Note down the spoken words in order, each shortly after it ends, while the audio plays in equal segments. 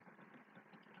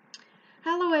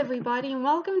Hello, everybody, and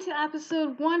welcome to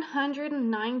episode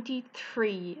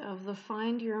 193 of the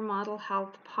Find Your Model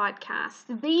Health podcast,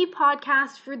 the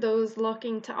podcast for those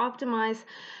looking to optimize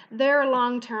their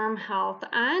long-term health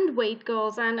and weight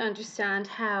goals and understand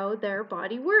how their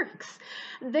body works.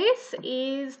 This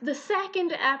is the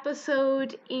second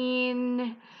episode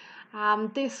in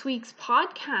this week's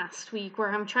podcast week,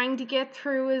 where I'm trying to get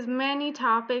through as many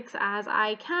topics as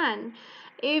I can.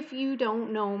 If you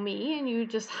don't know me and you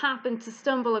just happen to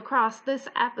stumble across this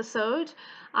episode,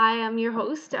 I am your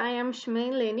host. I am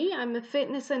Shmaine Linney. I'm a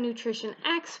fitness and nutrition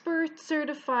expert,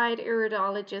 certified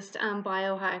iridologist, and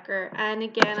biohacker. And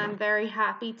again, I'm very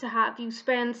happy to have you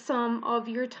spend some of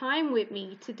your time with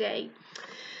me today.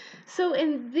 So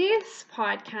in this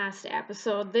podcast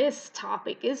episode, this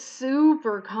topic is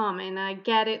super common. I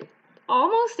get it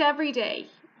almost every day.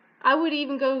 I would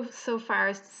even go so far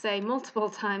as to say multiple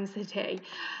times a day.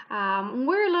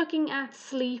 We're looking at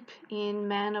sleep in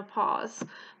menopause.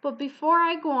 But before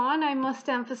I go on, I must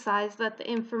emphasize that the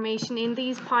information in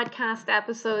these podcast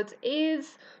episodes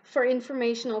is for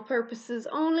informational purposes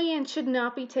only and should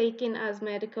not be taken as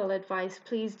medical advice.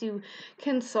 Please do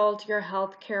consult your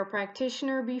healthcare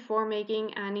practitioner before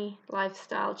making any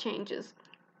lifestyle changes.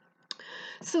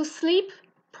 So sleep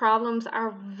problems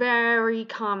are very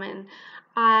common.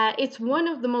 It's one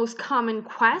of the most common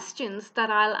questions that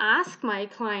I'll ask my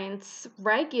clients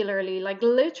regularly, like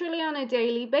literally on a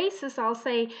daily basis. I'll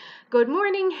say, "Good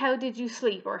morning, how did you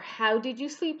sleep?" Or "How did you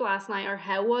sleep last night?" Or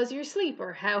 "How was your sleep?"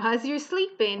 Or "How has your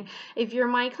sleep been?" If you're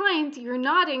my client, you're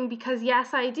nodding because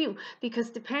yes, I do.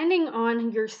 Because depending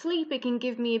on your sleep, it can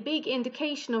give me a big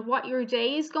indication of what your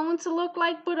day is going to look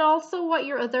like, but also what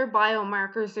your other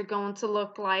biomarkers are going to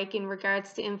look like in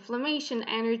regards to inflammation,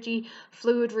 energy,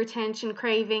 fluid retention,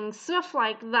 cravings, stuff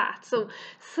like that. So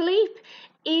sleep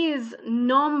is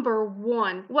number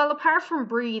one. Well, apart from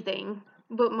breathing,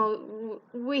 but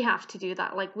we have to do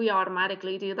that, like we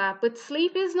automatically do that. But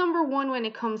sleep is number one when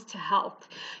it comes to health.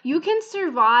 You can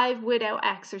survive without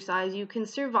exercise. You can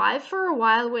survive for a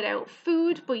while without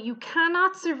food, but you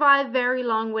cannot survive very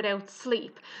long without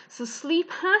sleep. So sleep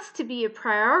has to be a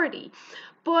priority.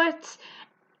 But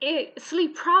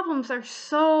sleep problems are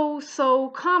so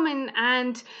common,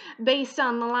 and based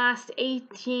on the last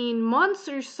 18 months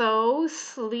or so,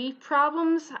 sleep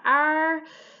problems are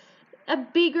a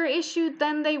bigger issue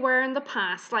than they were in the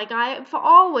past. Like, I've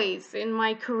always in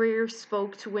my career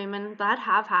spoke to women that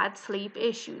have had sleep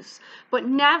issues, but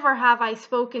never have I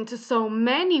spoken to so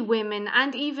many women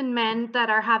and even men that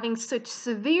are having such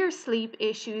severe sleep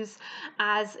issues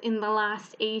as in the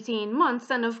last 18 months.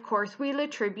 And of course, we'll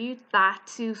attribute that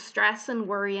to stress and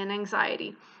worry and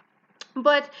anxiety.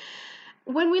 But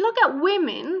when we look at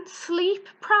women, sleep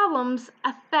problems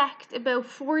affect about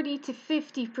 40 to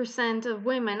 50% of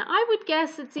women. I would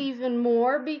guess it's even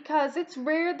more, because it's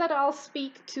rare that I'll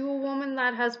speak to a woman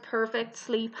that has perfect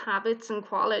sleep habits and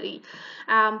quality.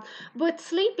 But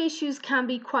sleep issues can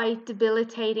be quite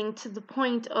debilitating to the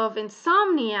point of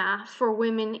insomnia for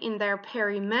women in their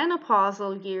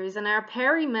perimenopausal years. And our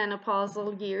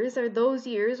perimenopausal years are those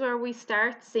years where we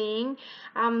start seeing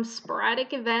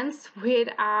sporadic events with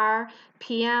our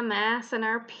PMS and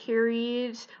our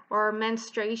period or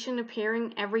menstruation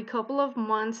appearing every couple of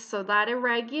months. So that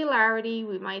irregularity,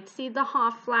 we might see the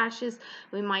hot flashes,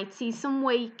 we might see some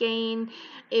weight gain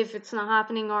if it's not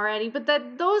happening already, but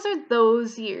those are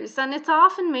those years. And it's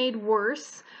often made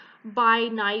worse by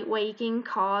night waking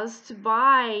caused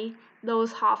by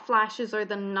those hot flashes or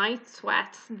the night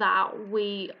sweats that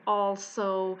we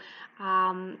also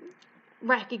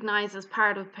recognize as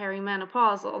part of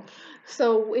perimenopausal.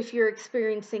 So if you're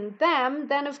experiencing them,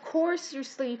 then of course your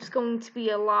sleep's going to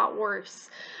be a lot worse.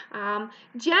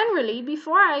 Generally,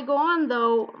 before I go on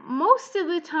though, most of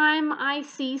the time I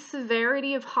see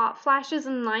severity of hot flashes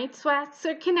and night sweats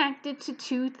are connected to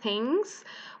two things.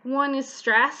 One is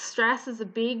stress. Stress is a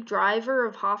big driver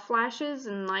of hot flashes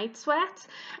and night sweats.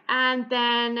 And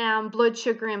then blood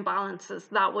sugar imbalances.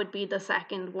 That would be the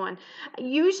second one.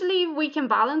 Usually we can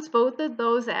balance both of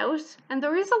those out. And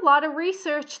there is a lot of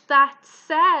research that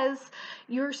says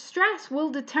your stress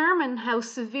will determine how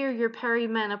severe your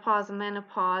perimenopause and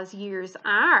menopause years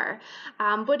are.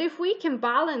 But if we can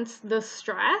balance the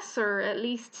stress, or at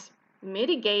least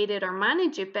mitigate it or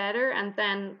manage it better, and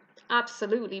then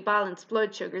absolutely balance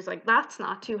blood sugars, like that's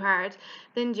not too hard,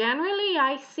 then generally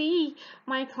I see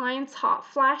my clients' hot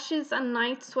flashes and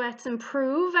night sweats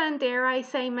improve, and dare I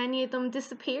say many of them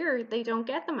disappear. They don't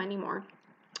get them anymore.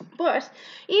 But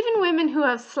even women who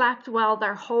have slept well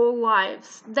their whole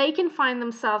lives, they can find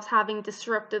themselves having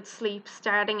disrupted sleep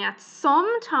starting at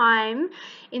some time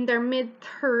in their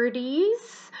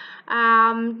mid-30s,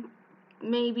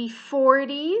 maybe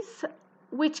 40s,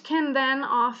 which can then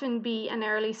often be an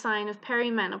early sign of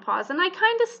perimenopause. And I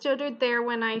kind of stuttered there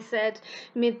when I said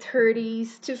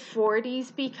mid-30s to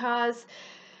 40s, because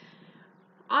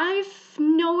I've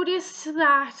noticed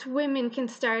that women can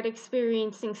start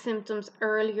experiencing symptoms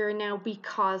earlier now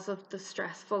because of the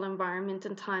stressful environment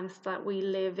and times that we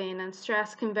live in, and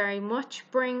stress can very much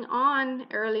bring on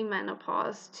early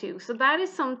menopause too. So that is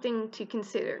something to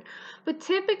consider. But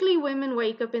typically women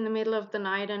wake up in the middle of the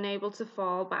night unable to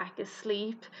fall back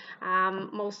asleep.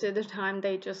 Most of the time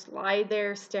they just lie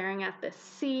there staring at the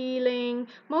ceiling.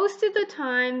 Most of the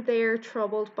time they're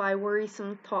troubled by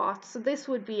worrisome thoughts. So this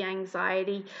would be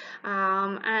anxiety.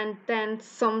 And then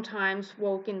sometimes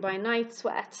woken by night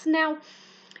sweats. Now,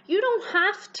 you don't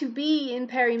have to be in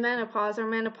perimenopause or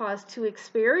menopause to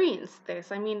experience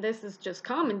this. I mean, this is just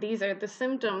common. These are the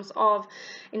symptoms of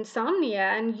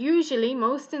insomnia, and usually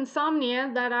most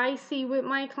insomnia that I see with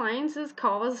my clients is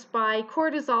caused by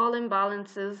cortisol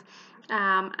imbalances.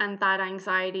 And that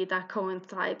anxiety that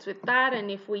coincides with that.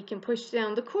 And if we can push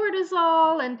down the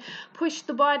cortisol and push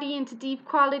the body into deep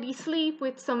quality sleep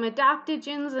with some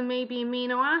adaptogens and maybe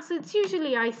amino acids,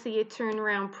 usually I see it turn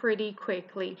around pretty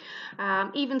quickly.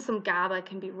 Even some GABA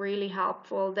can be really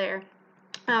helpful there.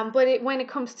 But when it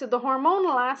comes to the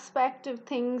hormonal aspect of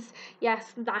things,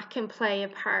 yes, that can play a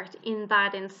part in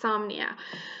that insomnia.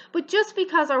 But just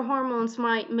because our hormones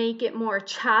might make it more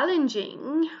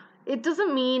challenging, it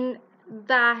doesn't mean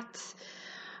that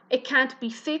it can't be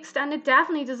fixed, and it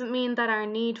definitely doesn't mean that our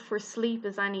need for sleep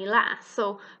is any less.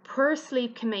 So poor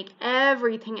sleep can make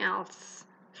everything else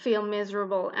feel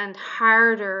miserable and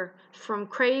harder, from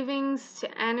cravings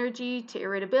to energy to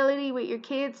irritability with your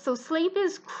kids. So sleep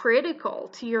is critical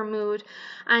to your mood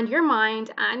and your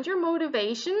mind and your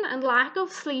motivation, and lack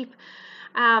of sleep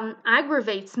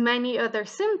aggravates many other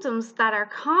symptoms that are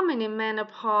common in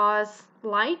menopause,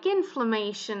 like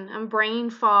inflammation and brain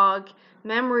fog,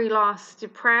 memory loss,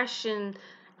 depression,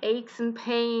 aches and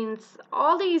pains,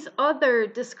 all these other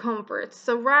discomforts.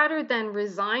 So rather than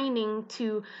resigning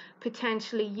to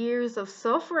potentially years of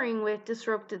suffering with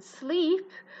disrupted sleep,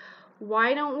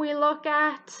 why don't we look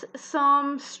at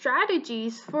some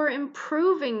strategies for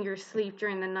improving your sleep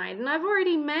during the night? And I've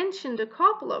already mentioned a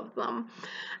couple of them.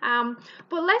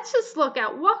 But let's just look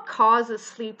at what causes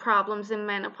sleep problems in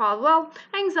menopause. Well,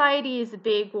 anxiety is a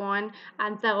big one,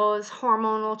 and those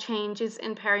hormonal changes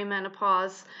in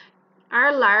perimenopause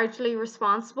are largely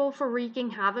responsible for wreaking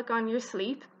havoc on your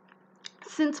sleep.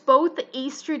 Since both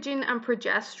estrogen and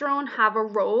progesterone have a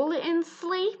role in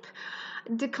sleep,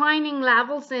 declining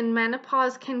levels in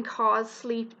menopause can cause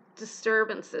sleep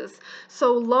disturbances.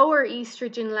 So lower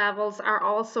estrogen levels are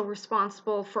also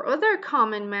responsible for other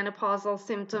common menopausal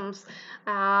symptoms,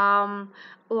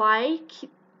 like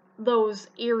those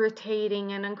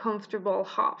irritating and uncomfortable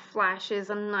hot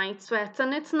flashes and night sweats.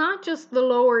 And it's not just the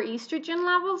lower estrogen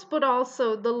levels, but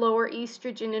also the lower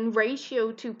estrogen in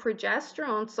ratio to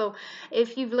progesterone. So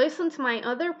if you've listened to my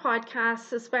other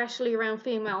podcasts, especially around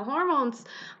female hormones,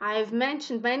 I've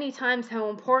mentioned many times how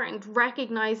important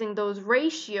recognizing those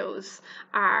ratios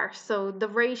are. So the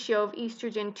ratio of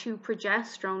estrogen to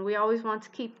progesterone, we always want to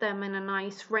keep them in a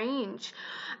nice range.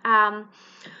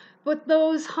 But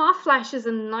those hot flashes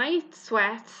and night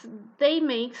sweats, they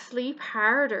make sleep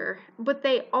harder, but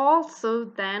they also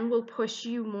then will push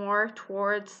you more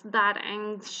towards that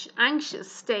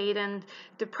anxious state and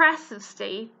depressive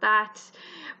state that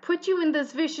put you in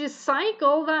this vicious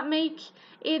cycle that make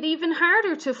it even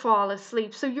harder to fall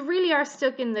asleep. So you really are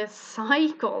stuck in this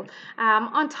cycle.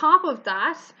 On top of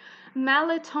that,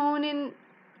 melatonin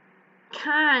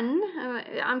can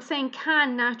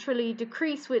naturally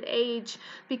decrease with age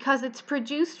because it's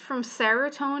produced from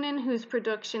serotonin, whose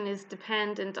production is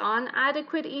dependent on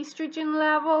adequate estrogen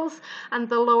levels, and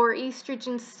the lower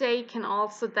estrogen state can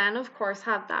also then of course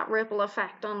have that ripple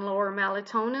effect on lower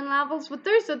melatonin levels. But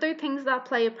there's other things that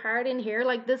play a part in here,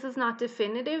 like this is not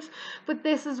definitive, but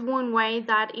this is one way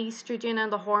that estrogen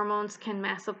and the hormones can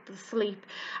mess up the sleep.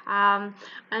 And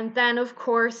then of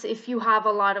course if you have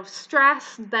a lot of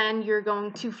stress, then you're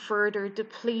going to further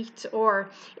deplete or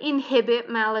inhibit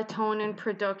melatonin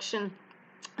production.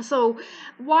 So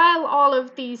while all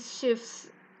of these shifts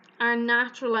are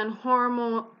natural and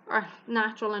normal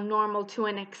to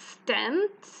an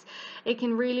extent, it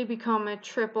can really become a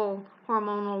triple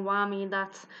hormonal whammy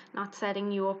that's not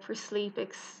setting you up for sleep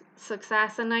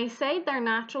success. And I say they're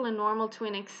natural and normal to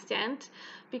an extent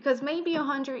because maybe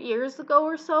 100 years ago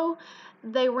or so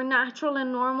they were natural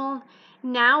and normal.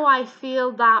 Now I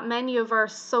feel that many of our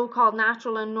so-called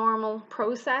natural and normal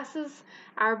processes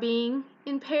are being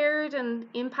impaired and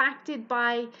impacted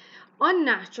by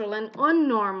unnatural and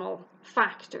unnormal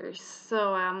factors.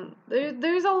 So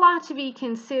there's a lot to be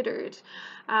considered.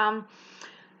 Um,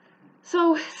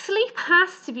 so sleep has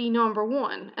to be number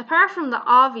one, apart from the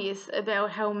obvious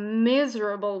about how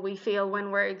miserable we feel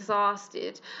when we're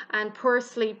exhausted, and poor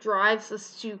sleep drives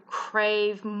us to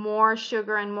crave more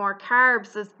sugar and more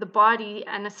carbs as the body,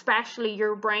 and especially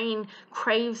your brain,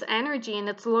 craves energy and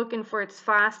it's looking for its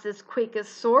fastest,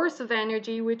 quickest source of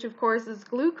energy, which of course is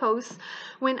glucose.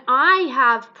 When I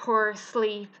have poor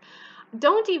sleep,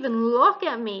 don't even look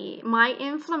at me. My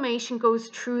inflammation goes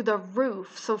through the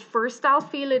roof. So first I'll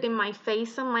feel it in my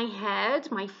face and my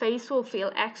head. My face will feel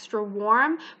extra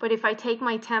warm, but if I take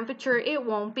my temperature, it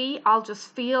won't be. I'll just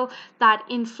feel that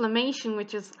inflammation,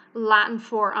 which is Latin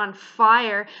for on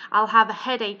fire. I'll have a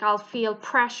headache. I'll feel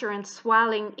pressure and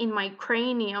swelling in my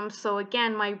cranium. So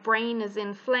again, my brain is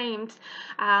inflamed.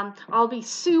 I'll be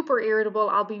super irritable.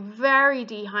 I'll be very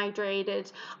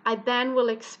dehydrated. I then will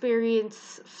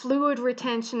experience fluid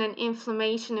retention and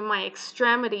inflammation in my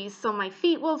extremities. So my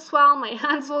feet will swell, my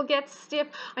hands will get stiff.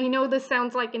 I know this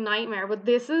sounds like a nightmare, but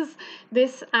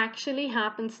this actually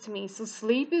happens to me. So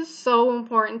sleep is so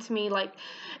important to me. Like,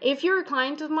 if you're a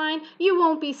client of mine, you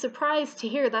won't be surprised to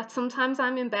hear that sometimes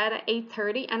I'm in bed at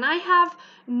 8:30, and I have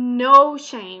no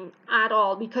shame at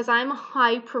all because I'm a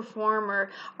high performer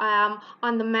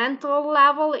on the mental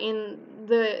level, in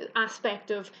the aspect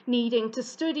of needing to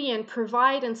study and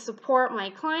provide and support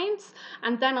my clients,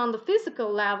 and then on the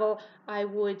physical level, I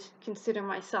would consider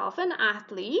myself an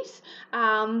athlete.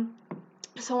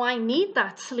 So I need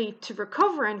that sleep to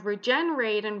recover and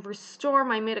regenerate and restore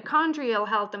my mitochondrial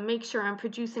health and make sure I'm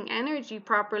producing energy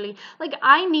properly. Like,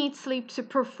 I need sleep to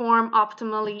perform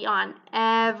optimally on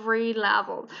every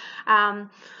level.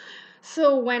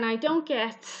 So when I don't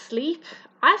get sleep,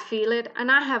 I feel it, and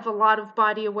I have a lot of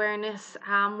body awareness,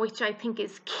 which I think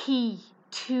is key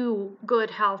to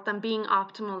good health and being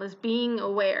optimal, is being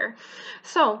aware.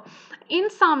 So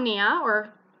insomnia,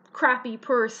 or crappy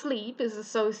poor sleep, is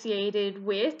associated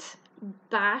with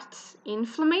that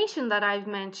inflammation that I've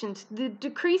mentioned, the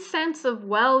decreased sense of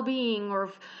well-being or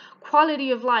of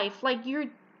quality of life. Like,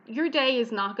 your day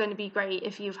is not going to be great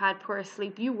if you've had poor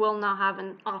sleep. You will not have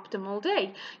an optimal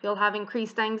day. You'll have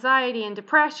increased anxiety and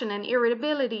depression and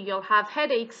irritability. You'll have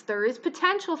headaches. There is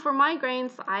potential for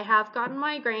migraines. I have gotten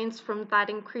migraines from that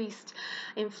increased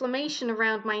inflammation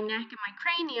around my neck and my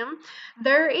cranium.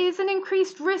 There is an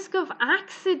increased risk of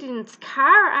accidents.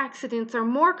 Car accidents are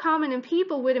more common in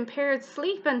people with impaired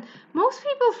sleep, and most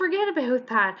people forget about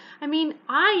that. I mean,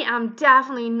 I am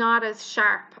definitely not as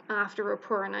sharp after a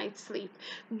poor night's sleep.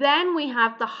 Then we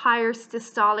have the higher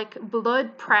systolic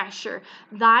blood pressure.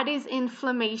 That is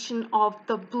inflammation of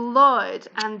the blood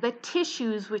and the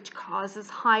tissues, which causes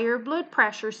higher blood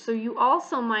pressure. So you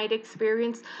also might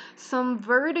experience some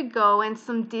vertigo and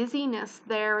some dizziness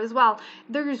there as well.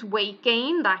 There's weight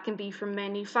gain. That can be from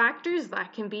many factors.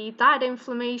 That can be that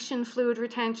inflammation, fluid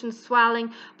retention,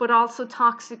 swelling, but also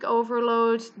toxic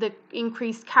overload, the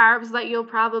increased carbs that you'll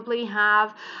probably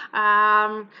have,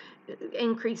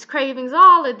 increased cravings,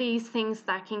 all of these things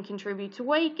that can contribute to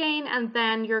weight gain. And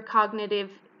then your cognitive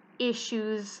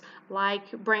issues like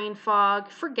brain fog,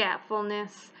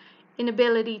 forgetfulness,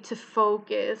 inability to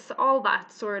focus, all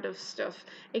that sort of stuff.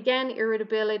 Again,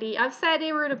 irritability. I've said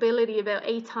irritability about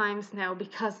 8 times now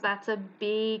because that's a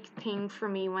big thing for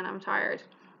me when I'm tired.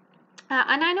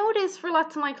 And I know it is for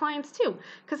lots of my clients too,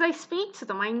 because I speak to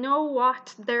them. I know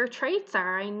what their traits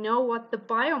are. I know what the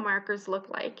biomarkers look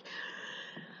like.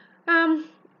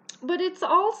 But it's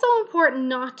also important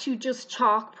not to just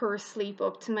chalk poor sleep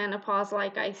up to menopause,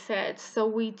 like I said. So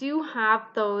we do have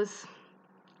those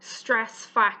stress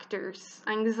factors,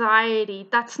 anxiety.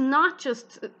 That's not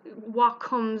just what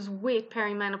comes with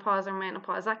perimenopause or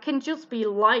menopause. That can just be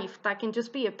life. That can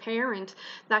just be a parent.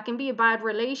 That can be a bad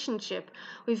relationship.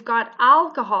 We've got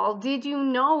alcohol. Did you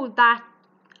know that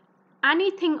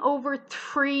anything over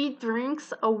 3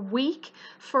 drinks a week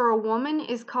for a woman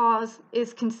is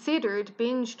considered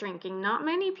binge drinking? Not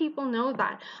many people know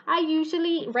that. I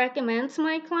usually recommend to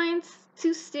my clients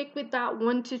to stick with that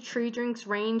 1 to 3 drinks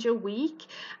range a week,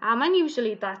 and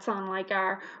usually that's on like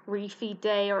our refeed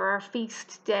day or our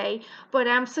feast day. But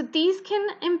so these can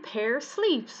impair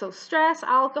sleep. So stress,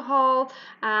 alcohol,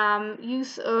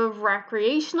 use of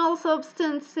recreational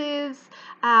substances,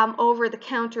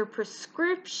 over-the-counter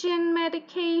prescription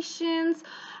medications,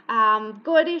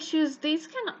 gut issues, these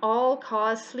can all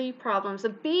cause sleep problems. A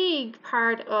big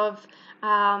part of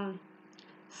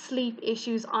sleep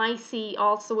issues I see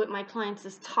also with my clients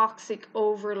is toxic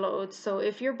overload. So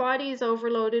if your body is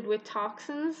overloaded with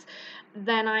toxins,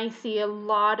 then I see a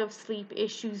lot of sleep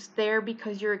issues there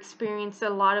because you're experiencing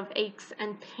a lot of aches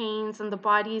and pains, and the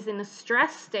body is in a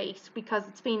stress state because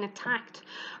it's being attacked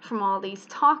from all these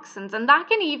toxins. And that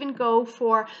can even go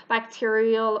for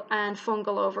bacterial and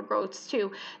fungal overgrowths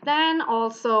too. Then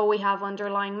also we have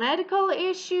underlying medical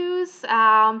issues,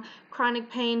 chronic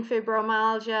pain,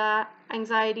 fibromyalgia,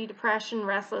 anxiety, depression,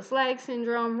 restless leg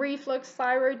syndrome, reflux,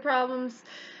 thyroid problems,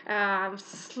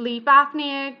 sleep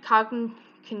apnea,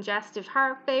 congestive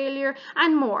heart failure,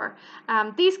 and more.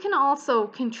 These can also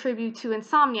contribute to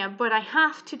insomnia, but I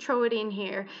have to throw it in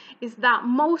here is that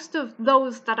most of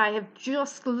those that I have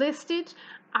just listed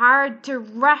are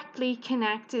directly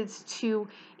connected to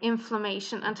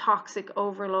inflammation and toxic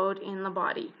overload in the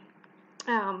body.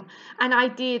 And I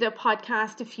did a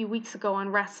podcast a few weeks ago on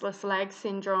restless leg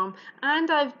syndrome,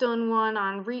 and I've done one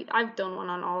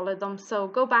on all of them. So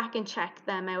go back and check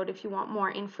them out if you want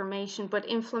more information. But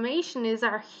inflammation is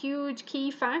our huge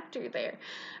key factor there.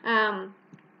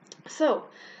 So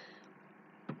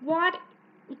what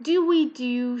do we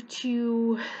do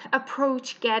to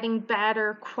approach getting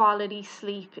better quality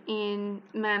sleep in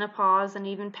menopause and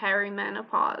even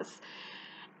perimenopause?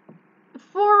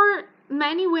 For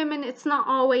many women, it's not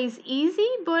always easy,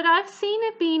 but I've seen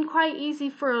it being quite easy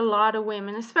for a lot of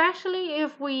women, especially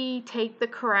if we take the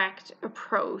correct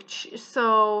approach.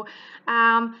 So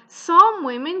some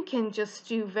women can just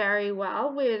do very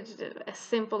well with a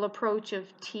simple approach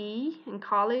of tea and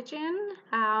collagen,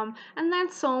 and then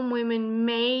some women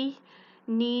may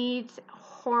need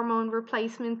hormone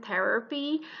replacement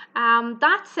therapy.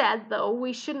 That said, though,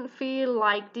 we shouldn't feel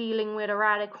like dealing with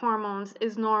erratic hormones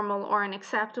is normal or an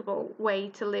acceptable way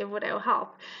to live without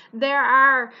help. There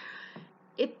are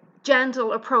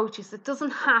gentle approaches. It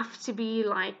doesn't have to be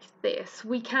like this.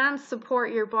 We can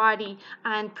support your body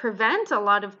and prevent a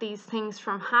lot of these things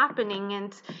from happening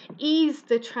and ease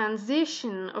the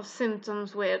transition of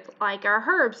symptoms with like our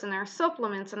herbs and our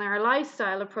supplements and our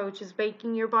lifestyle approaches,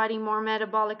 making your body more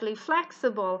metabolically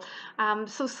flexible.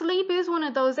 So sleep is one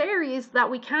of those areas that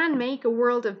we can make a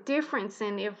world of difference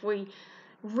in if we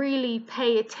really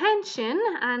pay attention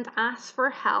and ask for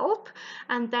help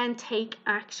and then take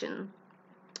action.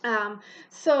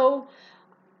 So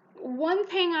one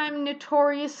thing I'm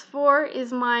notorious for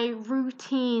is my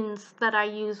routines that I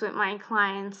use with my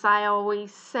clients. I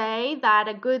always say that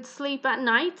a good sleep at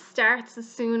night starts as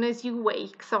soon as you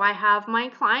wake. So I have my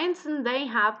clients and they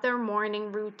have their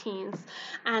morning routines.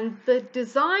 And the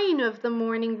design of the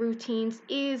morning routines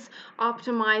is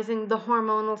optimizing the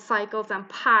hormonal cycles and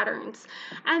patterns.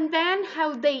 And then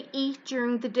how they eat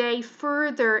during the day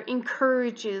further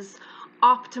encourages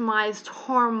optimized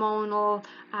hormonal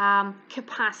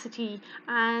capacity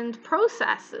and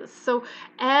processes. So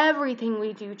everything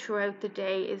we do throughout the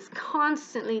day is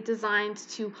constantly designed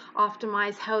to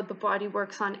optimize how the body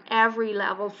works on every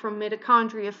level, from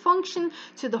mitochondria function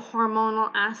to the hormonal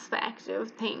aspect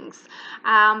of things.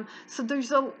 So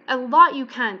there's a lot you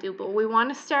can do, but we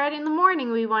want to start in the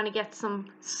morning. We want to get some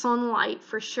sunlight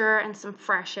for sure and some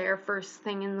fresh air first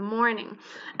thing in the morning.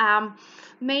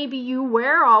 Maybe you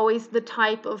were always the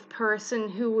type of person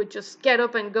who would just get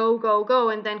up and go,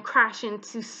 and then crash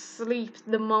into sleep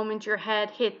the moment your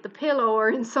head hit the pillow, or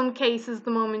in some cases,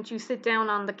 the moment you sit down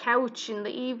on the couch in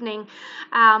the evening.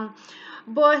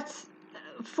 But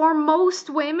for most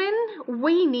women,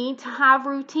 we need to have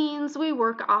routines. We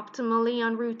work optimally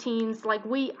on routines. Like,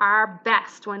 we are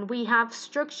best when we have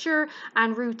structure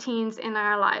and routines in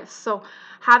our lives. So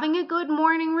having a good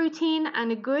morning routine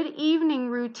and a good evening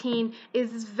routine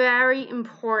is very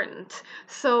important.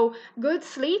 So good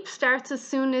sleep starts as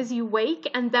soon as you wake,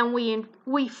 and then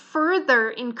we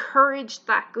further encourage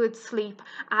that good sleep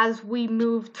as we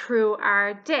move through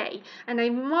our day. And I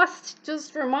must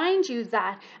just remind you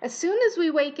that as soon as we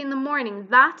wake in the morning,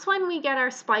 that's when we get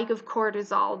our spike of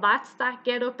cortisol. That's that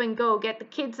get up and go, get the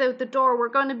kids out the door, we're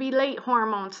going to be late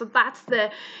hormone. So that's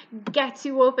the gets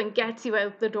you up and gets you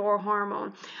out the door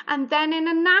hormone. And then in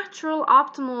a natural,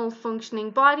 optimal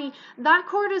functioning body, that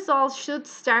cortisol should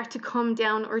start to come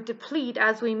down or deplete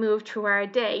as we move through our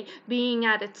day, being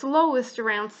at its lowest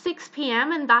around 6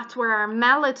 p.m. and that's where our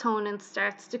melatonin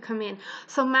starts to come in.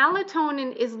 So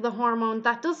melatonin is the hormone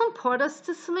that doesn't put us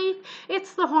to sleep.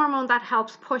 It's the hormone that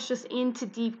helps push us into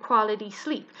deep quality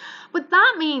sleep. But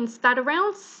that means that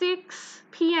around 6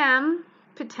 p.m.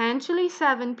 potentially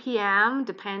 7 p.m.,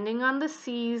 depending on the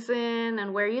season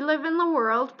and where you live in the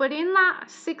world, but in that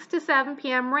 6 to 7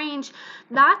 p.m. range,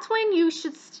 that's when you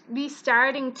should be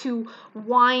starting to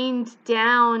wind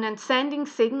down and sending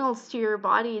signals to your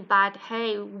body that,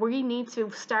 hey, we need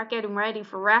to start getting ready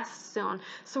for rest soon.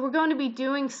 So we're going to be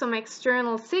doing some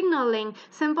external signaling,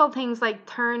 simple things like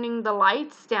turning the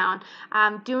lights down,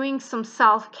 doing some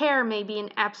self-care, maybe an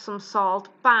Epsom salt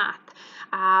bath,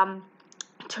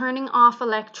 turning off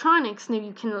electronics. Now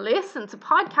you can listen to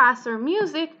podcasts or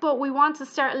music, but we want to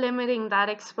start limiting that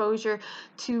exposure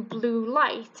to blue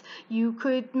light. You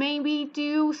could maybe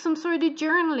do some sort of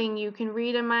journaling. You can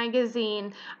read a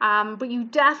magazine, but you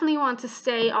definitely want to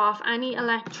stay off any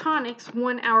electronics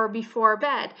 1 hour before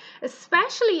bed,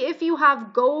 especially if you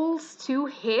have goals to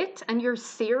hit and you're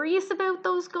serious about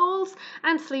those goals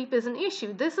and sleep is an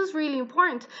issue. This is really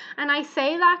important, and I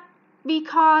say that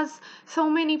because so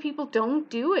many people don't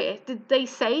do it. They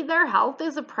say their health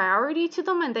is a priority to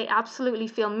them and they absolutely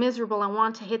feel miserable and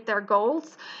want to hit their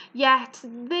goals, yet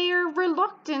they're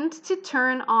reluctant to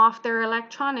turn off their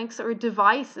electronics or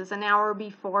devices an hour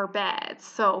before bed.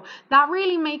 So that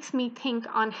really makes me think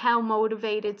on how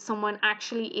motivated someone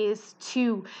actually is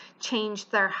to change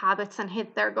their habits and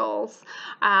hit their goals.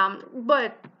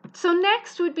 So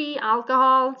next would be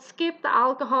alcohol. Skip the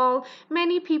alcohol.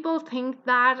 Many people think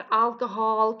that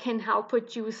alcohol can help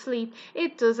put you asleep.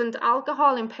 It doesn't.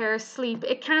 Alcohol impairs sleep.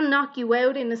 It can knock you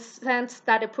out in a sense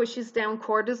that it pushes down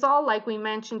cortisol, like we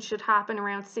mentioned should happen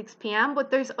around 6 p.m.,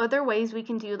 but there's other ways we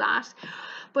can do that.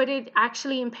 But it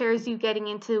actually impairs you getting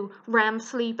into REM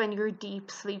sleep and your deep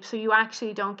sleep, so you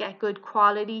actually don't get good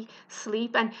quality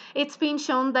sleep. And it's been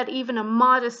shown that even a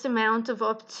modest amount of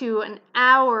up to an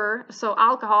hour, so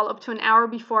alcohol up to an hour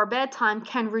before bedtime,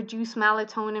 can reduce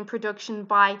melatonin production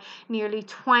by nearly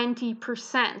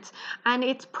 20%. And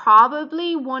it's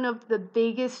probably one of the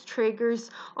biggest triggers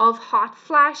of hot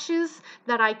flashes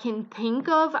that I can think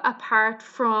of, apart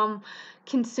from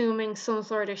consuming some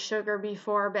sort of sugar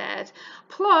before bed.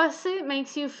 Plus, it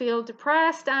makes you feel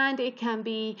depressed and it can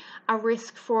be a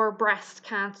risk for breast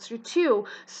cancer too.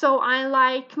 So I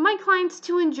like my clients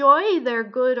to enjoy their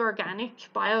good organic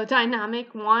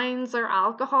biodynamic wines or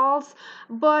alcohols,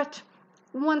 but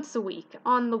once a week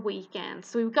on the weekend.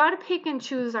 So we've got to pick and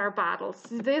choose our battles.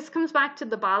 This comes back to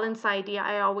the balance idea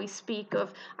I always speak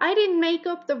of. I didn't make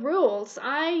up the rules.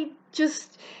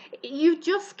 You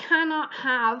just cannot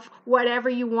have whatever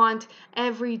you want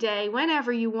every day,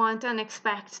 whenever you want, and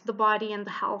expect the body and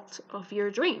the health of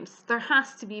your dreams. There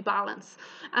has to be balance.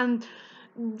 And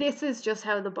this is just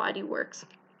how the body works.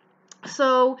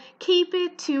 So keep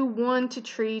it to 1 to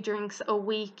 3 drinks a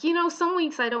week. Some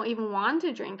weeks I don't even want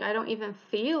to drink. I don't even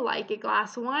feel like a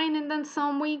glass of wine. And then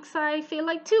some weeks I feel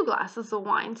like 2 glasses of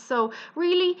wine. So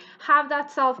really have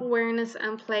that self-awareness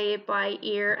and play it by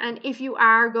ear. And if you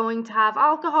are going to have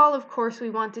alcohol, of course, we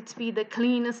want it to be the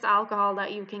cleanest alcohol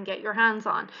that you can get your hands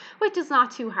on, which is not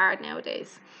too hard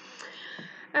nowadays.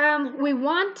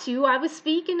 I was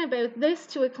speaking about this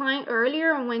to a client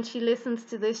earlier, and when she listens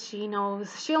to this, she'll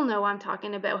know I'm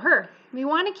talking about her. You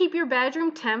want to keep your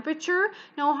bedroom temperature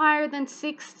no higher than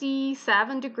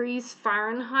 67 degrees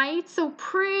Fahrenheit, so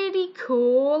pretty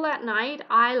cool at night.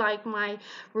 I like my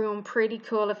room pretty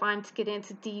cool if I'm to get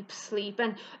into deep sleep,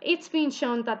 and it's been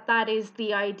shown that that is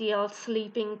the ideal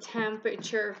sleeping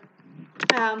temperature.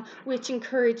 Which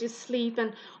encourages sleep.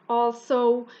 And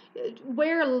also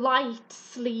wear light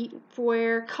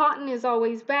sleepwear. Cotton is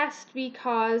always best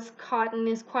because cotton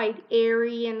is quite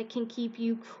airy and it can keep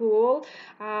you cool.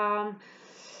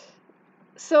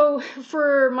 So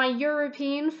for my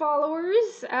European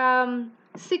followers,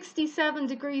 67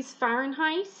 degrees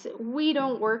Fahrenheit. We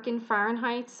don't work in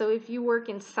Fahrenheit, so if you work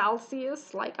in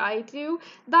Celsius like I do,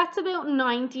 that's about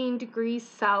 19 degrees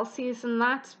Celsius, and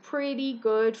that's pretty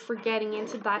good for getting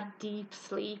into that deep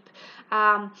sleep.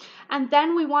 And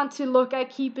then we want to look at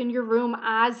keeping your room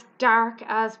as dark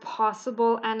as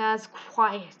possible and as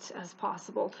quiet as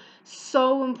possible.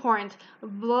 So important.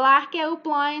 Blackout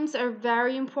blinds are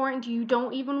very important. You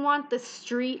don't even want the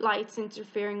street lights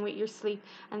interfering with your sleep,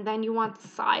 and then you want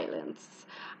silence.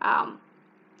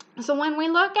 So when we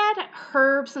look at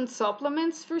herbs and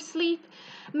supplements for sleep,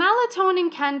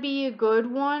 melatonin can be a good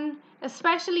one.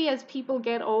 especially as people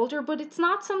get older, but it's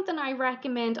not something I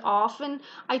recommend often.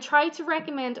 I try to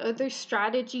recommend other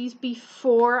strategies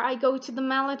before I go to the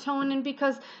melatonin,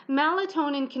 because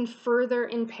melatonin can further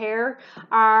impair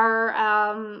our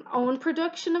own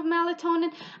production of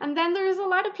melatonin. And then there's a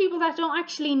lot of people that don't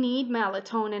actually need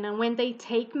melatonin, and when they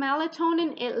take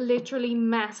melatonin, it literally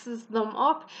messes them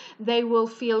up. They will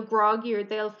feel groggy, or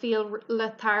they'll feel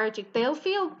lethargic, they'll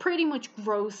feel pretty much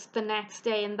gross the next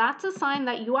day, and that's a sign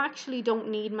that you actually don't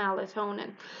need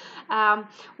melatonin.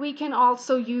 We can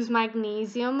also use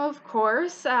magnesium, of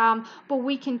course, but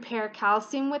we can pair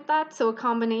calcium with that. So a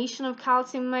combination of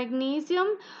calcium,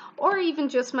 magnesium, or even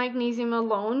just magnesium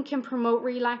alone can promote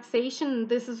relaxation.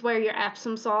 This is where your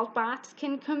Epsom salt baths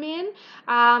can come in.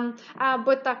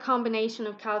 But that combination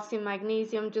of calcium,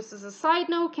 magnesium, just as a side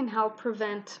note, can help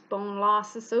prevent bone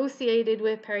loss associated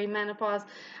with perimenopause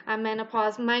and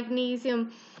menopause.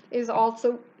 Magnesium is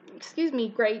also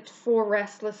great for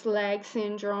restless leg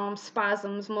syndrome,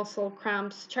 spasms, muscle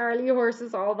cramps, Charlie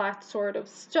horses, all that sort of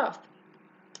stuff.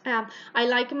 I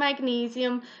like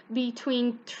magnesium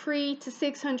between 3 to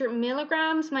 600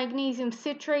 milligrams. Magnesium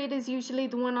citrate is usually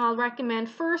the one I'll recommend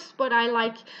first, but I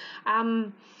like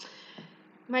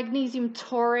magnesium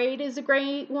taurate is a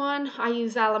great one. I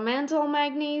use elemental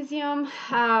magnesium.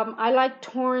 I like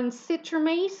taurine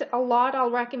citramate a lot.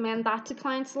 I'll recommend that to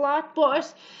clients a lot.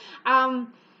 But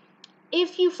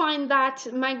if you find that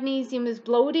magnesium is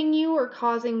bloating you or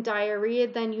causing diarrhea,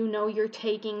 then you know you're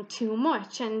taking too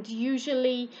much. And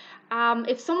usually,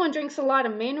 if someone drinks a lot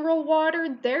of mineral water,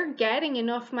 they're getting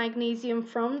enough magnesium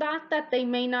from that they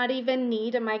may not even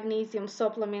need a magnesium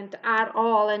supplement at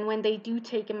all. And when they do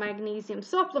take a magnesium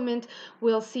supplement,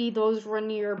 we'll see those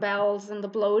runnier bells and the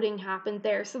bloating happen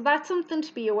there. So that's something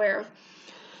to be aware of.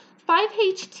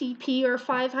 5-HTP or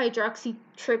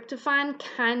 5-hydroxytryptophan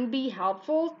can be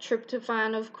helpful.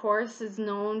 Tryptophan, of course, is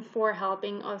known for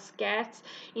helping us get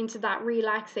into that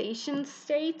relaxation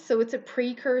state. So it's a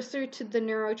precursor to the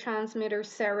neurotransmitter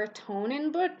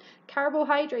serotonin, but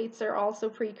carbohydrates are also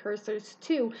precursors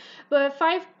too. But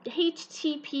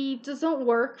 5-HTP doesn't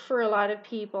work for a lot of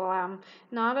people.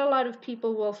 Not a lot of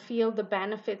people will feel the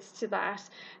benefits to that.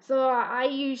 So I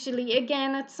usually,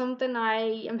 again, it's something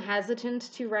I am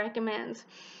hesitant to recommend.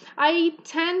 I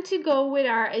tend to go with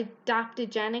our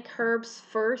adaptogenic herbs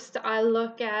first.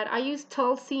 I use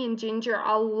tulsi and ginger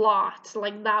a lot.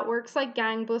 Like, that works like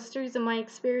gangbusters in my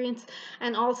experience.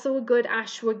 And also a good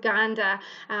ashwagandha.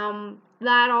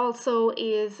 That also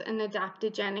is an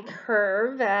adaptogenic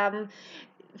herb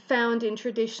found in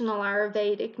traditional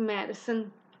Ayurvedic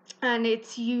medicine. And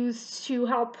it's used to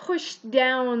help push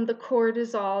down the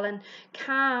cortisol and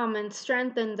calm and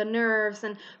strengthen the nerves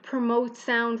and promote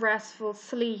sound, restful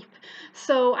sleep.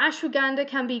 So ashwagandha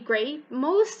can be great.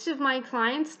 Most of my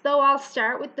clients, though, I'll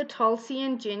start with the tulsi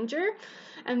and ginger,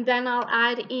 and then I'll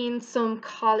add in some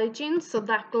collagen. So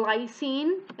that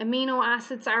glycine, amino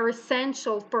acids are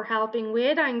essential for helping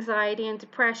with anxiety and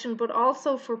depression, but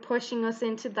also for pushing us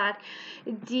into that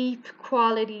deep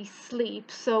quality sleep.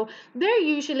 So they're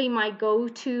usually my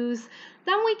go-tos.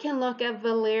 Then we can look at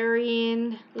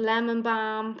valerian, lemon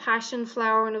balm, passion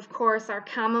flower, and of course our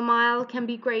chamomile can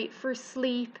be great for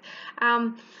sleep.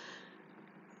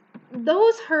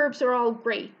 Those herbs are all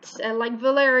great. Like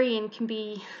valerian can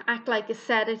act like a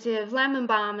sedative. Lemon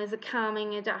balm is a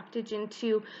calming adaptogen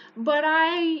too. But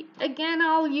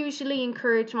I'll usually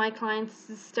encourage my clients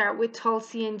to start with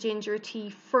tulsi and ginger tea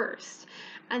first.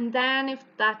 And then if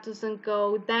that doesn't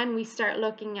go, then we start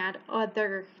looking at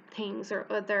other things or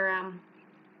other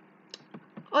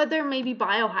maybe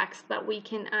biohacks that we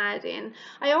can add in.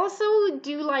 I also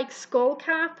do like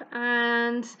skullcap,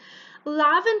 and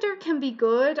lavender can be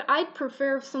good. I'd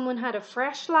prefer if someone had a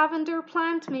fresh lavender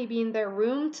plant, maybe in their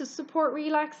room, to support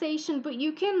relaxation, but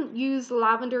you can use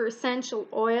lavender essential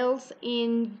oils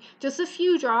in just a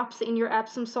few drops in your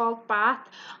Epsom salt bath.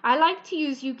 I like to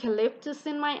use eucalyptus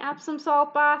in my Epsom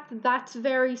salt bath. That's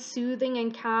very soothing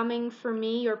and calming for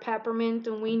me, or peppermint,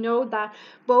 and we know that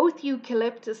both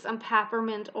eucalyptus and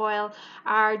peppermint oil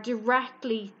are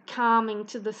directly calming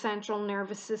to the central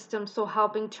nervous system, so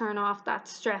helping turn off that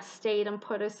stress state and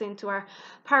put us into our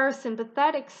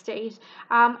parasympathetic state.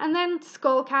 And then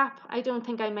skullcap, I don't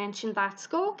think I mentioned that.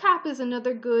 Skullcap is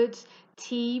another good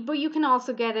tea, but you can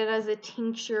also get it as a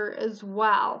tincture as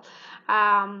well.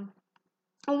 One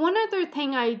other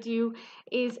thing I do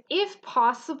is, if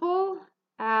possible,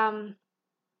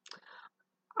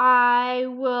 I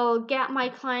will get my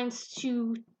clients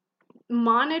to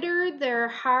monitor their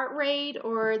heart rate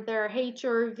or their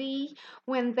HRV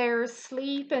when they're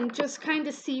asleep and just kind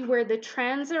of see where the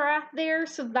trends are at there.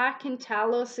 So that can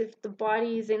tell us if the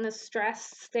body is in a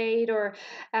stress state or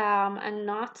a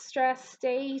not stress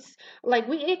state. Like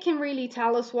it can really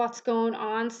tell us what's going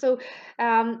on. So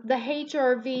the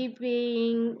HRV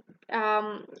being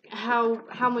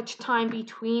how much time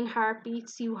between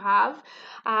heartbeats you have,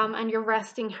 and your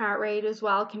resting heart rate as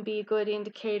well can be a good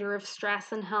indicator of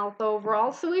stress and health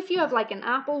overall. So if you have like an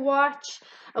Apple Watch,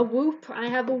 a Whoop, I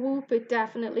have a Whoop, it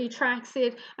definitely tracks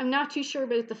it. I'm not too sure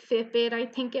about the Fitbit, I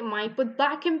think it might, but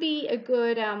that can be a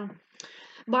good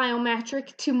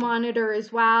biometric to monitor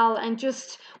as well. And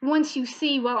just once you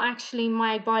see, well, actually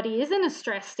my body is in a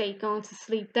stress state going to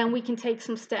sleep, then we can take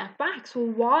some step back. So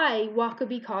what could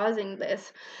be causing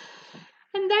this?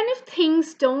 And then if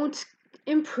things don't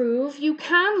improve, you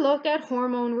can look at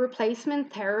hormone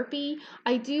replacement therapy.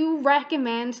 I do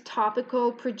recommend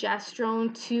topical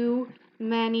progesterone to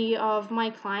many of my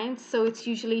clients, so it's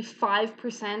usually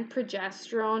 5%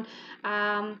 progesterone.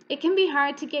 It can be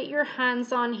hard to get your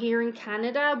hands on here in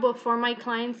Canada, but for my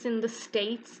clients in the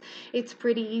States, it's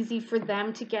pretty easy for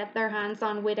them to get their hands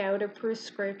on without a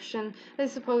prescription. I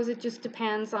suppose it just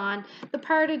depends on the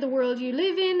part of the world you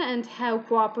live in and how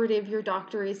cooperative your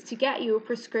doctor is to get you a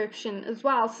prescription as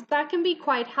well. So that can be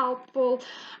quite helpful.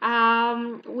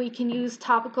 We can use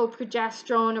topical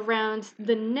progesterone around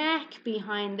the neck,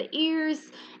 behind the ears,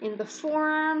 in the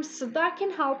forearms, so that can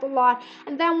help a lot.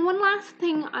 And then one last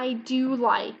thing I do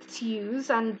like to use,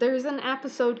 and there's an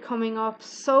episode coming up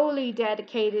solely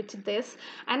dedicated to this,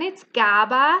 and it's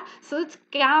GABA. So it's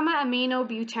gamma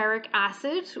aminobutyric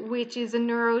acid, which is a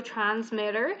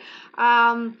neurotransmitter.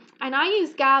 And I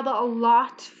use GABA a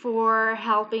lot for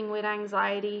helping with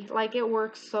anxiety. Like, it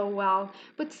works so well.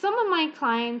 But some of my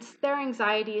clients, their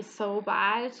anxiety is so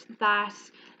bad that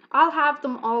I'll have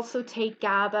them also take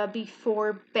GABA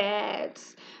before bed.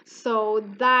 So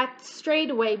that straight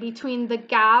away, between the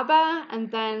GABA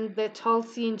and then the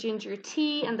Tulsi and ginger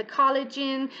tea and the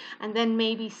collagen, and then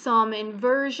maybe some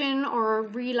inversion or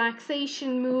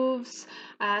relaxation moves,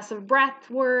 some breath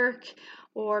work,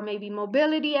 or maybe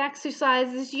mobility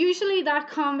exercises. Usually that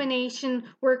combination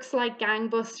works like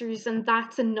gangbusters, and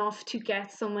that's enough to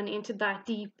get someone into that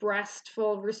deep,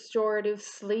 restful, restorative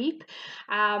sleep.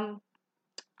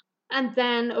 And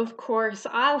then, of course,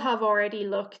 I'll have already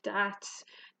looked at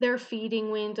their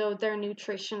feeding window, their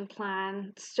nutrition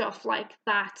plan, stuff like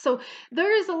that. So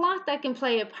there is a lot that can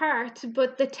play a part,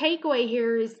 but the takeaway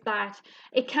here is that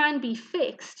it can be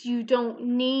fixed. You don't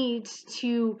need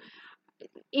to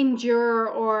endure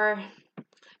or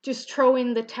just throw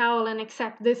in the towel and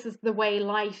accept this is the way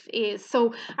life is.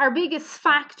 So our biggest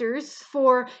factors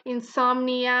for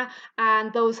insomnia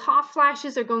and those hot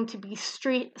flashes are going to be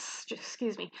stress,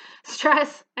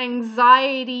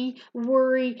 anxiety,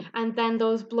 worry, and then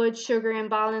those blood sugar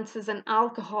imbalances and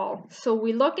alcohol. So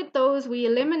we look at those, we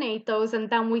eliminate those, and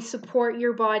then we support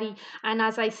your body. And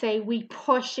as I say, we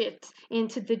push it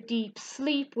into the deep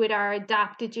sleep with our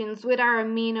adaptogens, with our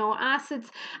amino acids,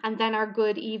 and then our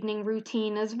good evening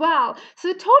routine as well. So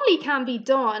it totally can be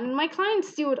done. My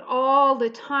clients do it all the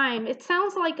time. It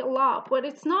sounds like a lot, but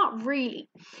it's not really.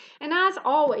 And as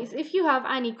always, if you have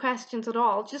any questions at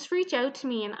all, just reach out to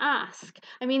me and ask.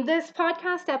 I mean, this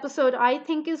podcast episode I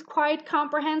think is quite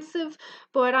comprehensive,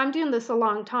 but I'm doing this a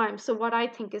long time, so what I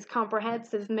think is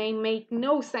comprehensive may make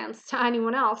no sense to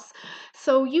anyone else.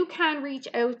 So you can reach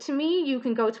out to me. You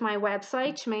can go to my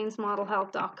website,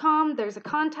 shamainsmodelhealth.com. There's a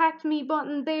contact me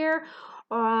button there.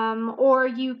 Or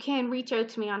you can reach out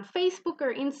to me on Facebook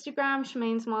or Instagram,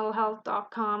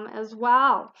 shamainsmodelhealth.com as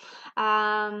well.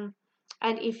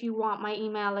 And if you want my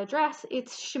email address,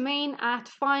 it's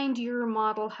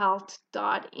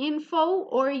shamaine@findyourmodelhealth.info,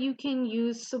 or you can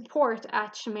use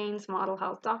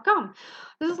support@shamainsmodelhealth.com.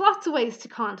 There's lots of ways to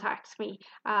contact me.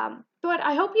 But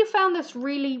I hope you found this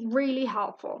really, really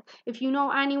helpful. If you know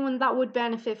anyone that would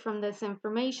benefit from this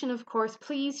information, of course,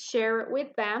 please share it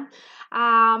with them.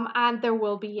 And there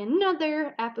will be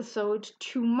another episode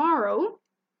tomorrow.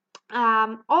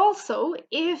 Also,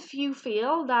 if you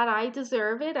feel that I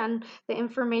deserve it and the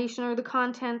information or the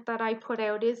content that I put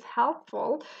out is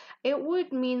helpful, it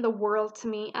would mean the world to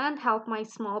me and help my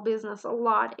small business a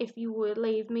lot if you would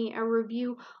leave me a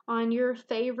review on your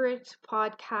favorite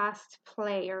podcast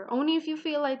player. Only if you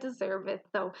feel I deserve it,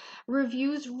 though.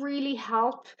 Reviews really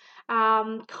help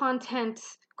content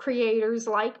creators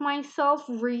like myself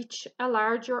reach a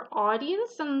larger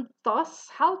audience and thus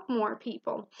help more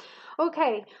people.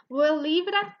 Okay, we'll leave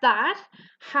it at that.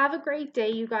 Have a great day,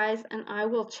 you guys, and I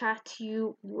will chat to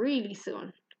you really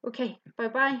soon. Okay, bye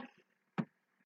bye.